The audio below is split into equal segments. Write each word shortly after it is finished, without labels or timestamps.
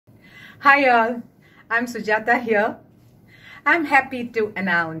Hi all, I'm Sujatha here. I'm happy to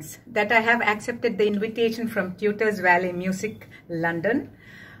announce that I have accepted the invitation from Tutorsvalley Music London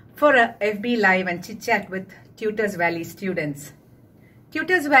for a FB Live and chit chat with Tutorsvalley students.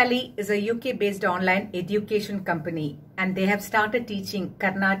 Tutorsvalley is a UK-based online education company and they have started teaching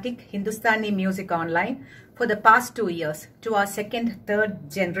Carnatic Hindustani music online for the past 2 years to our second, third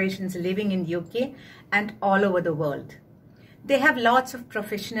generations living in UK and all over the world. They have lots of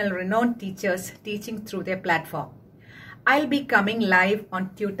professional renowned teachers teaching through their platform. I'll be coming live on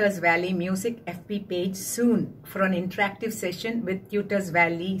Tutorsvalley Music FB page soon for an interactive session with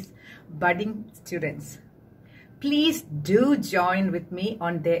Tutorsvalley's budding students. Please do join with me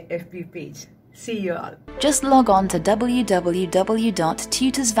on their FB page. See you all. Just log on to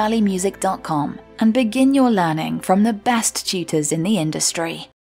www.tutorsvalleymusic.com and begin your learning from the best tutors in the industry.